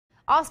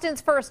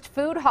Austin's first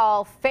food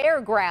hall,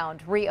 Fareground,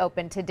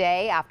 reopened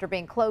today after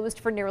being closed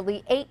for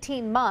nearly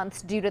 18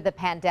 months due to the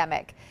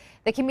pandemic.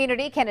 The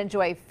community can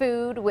enjoy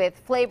food with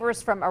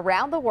flavors from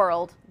around the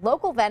world,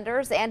 local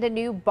vendors, and a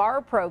new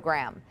bar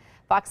program.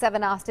 Fox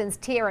 7 Austin's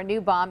Tierra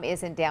Neubaum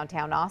is in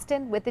downtown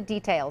Austin with the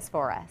details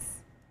for us.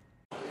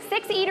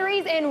 6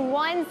 eateries in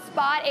one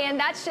spot, and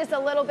that's just a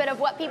little bit of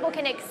what people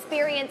can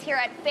experience here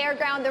at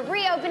Fareground. The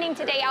reopening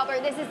today,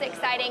 Albert, this is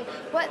exciting.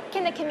 What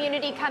can the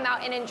community come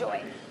out and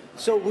enjoy?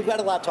 So we've got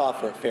a lot to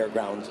offer at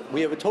Fareground. We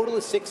have a total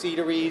of 6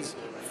 eateries,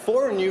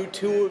 4 are new,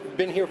 2 have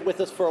been here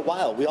with us for a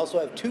while. We also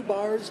have 2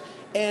 bars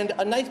and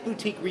a nice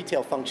boutique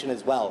retail function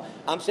as well.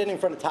 I'm standing in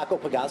front of Taco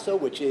Pegaso,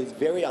 which is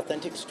very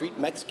authentic street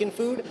Mexican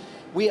food.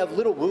 We have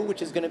Little Woo,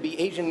 which is going to be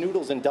Asian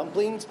noodles and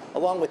dumplings.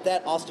 Along with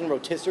that, Austin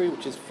Rotisserie,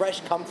 which is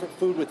fresh comfort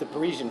food with a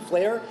Parisian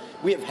flair.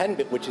 We have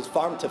Henbit, which is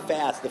farm to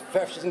fast, the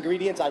freshest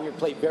ingredients on your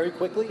plate very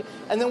quickly.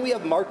 And then we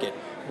have Market,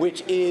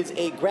 which is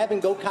a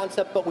grab-and-go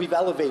concept, but we've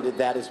elevated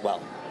that as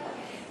well.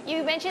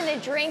 You mentioned the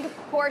drink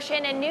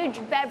portion, a new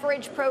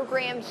beverage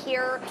program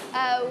here.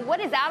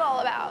 What is that all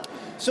about?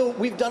 So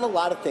we've done a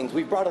lot of things.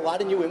 We've brought a lot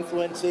of new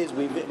influences.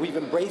 We've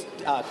embraced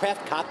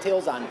craft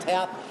cocktails on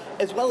tap,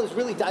 as well as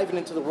really diving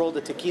into the world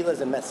of tequilas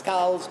and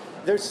mezcals.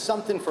 There's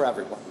something for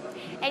everyone.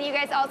 And you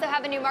guys also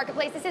have a new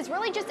marketplace. This is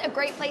really just a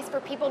great place for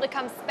people to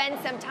come spend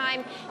some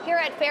time here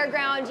at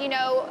Fareground. You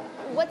know,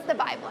 what's the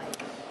vibe like?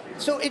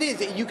 So it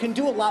is. You can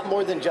do a lot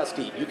more than just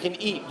eat. You can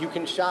eat, you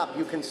can shop,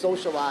 you can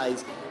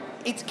socialize.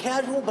 It's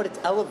casual, but it's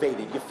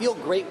elevated. You feel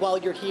great while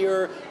you're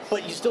here,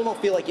 but you still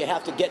don't feel like you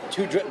have to get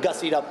too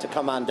gussied up to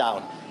come on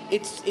down.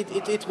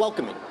 It's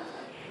welcoming.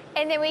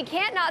 And then we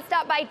can't not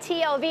stop by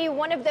TLV,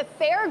 one of the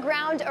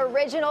Fareground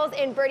originals.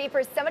 In Birdie,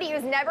 for somebody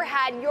who's never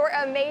had your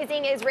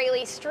amazing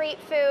Israeli street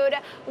food,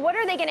 what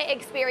are they going to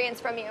experience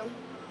from you?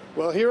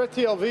 Well, here at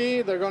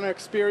TLV, they're going to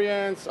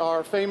experience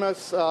our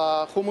famous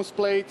hummus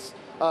plates,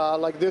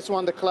 like this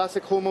one, the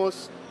classic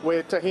hummus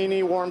with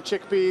tahini, warm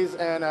chickpeas,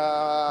 and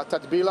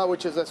tatbila,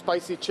 which is a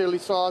spicy chili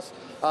sauce.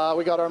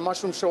 We got our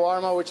mushroom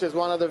shawarma, which is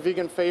one of the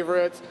vegan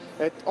favorites.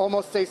 It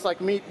almost tastes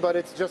like meat, but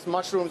it's just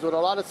mushrooms with a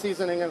lot of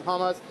seasoning and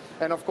hummus.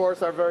 And of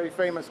course, our very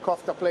famous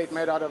kofta plate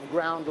made out of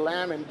ground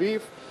lamb and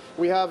beef.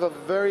 We have a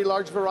very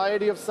large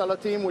variety of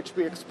salatim, which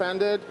we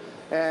expanded,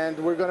 and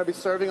we're going to be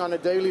serving on a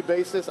daily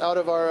basis out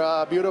of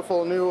our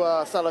beautiful new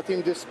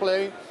salatim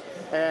display.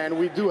 And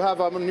we do have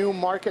a new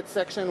market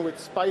section with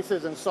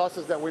spices and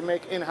sauces that we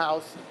make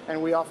in-house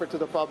and we offer to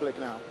the public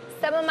now.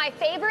 Some of my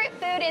favorite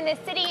food in the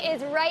city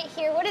is right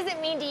here. What does it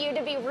mean to you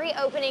to be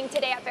reopening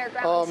today at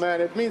Fareground? Oh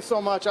man, it means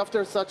so much.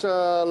 After such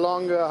a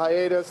long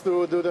hiatus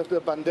due to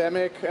the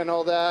pandemic and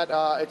all that,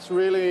 it's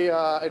really,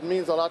 it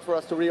means a lot for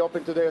us to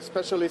reopen today,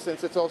 especially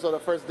since it's also the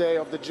first day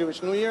of the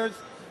Jewish New Year's,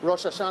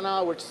 Rosh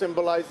Hashanah, which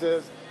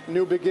symbolizes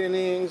new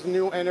beginnings,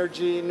 new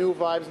energy, new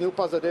vibes, new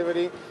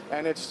positivity,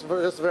 and it's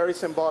just very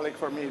symbolic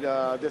for me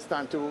this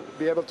time to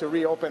be able to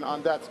reopen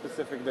on that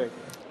specific day.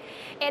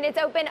 And it's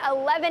open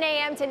 11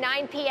 a.m. to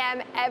 9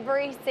 p.m.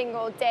 every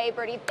single day.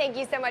 Birdie, thank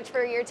you so much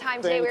for your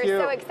time today. We're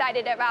so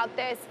excited about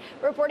this.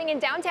 Reporting in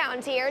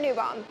downtown, Tierra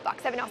Neubaum,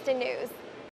 Fox 7 Austin News.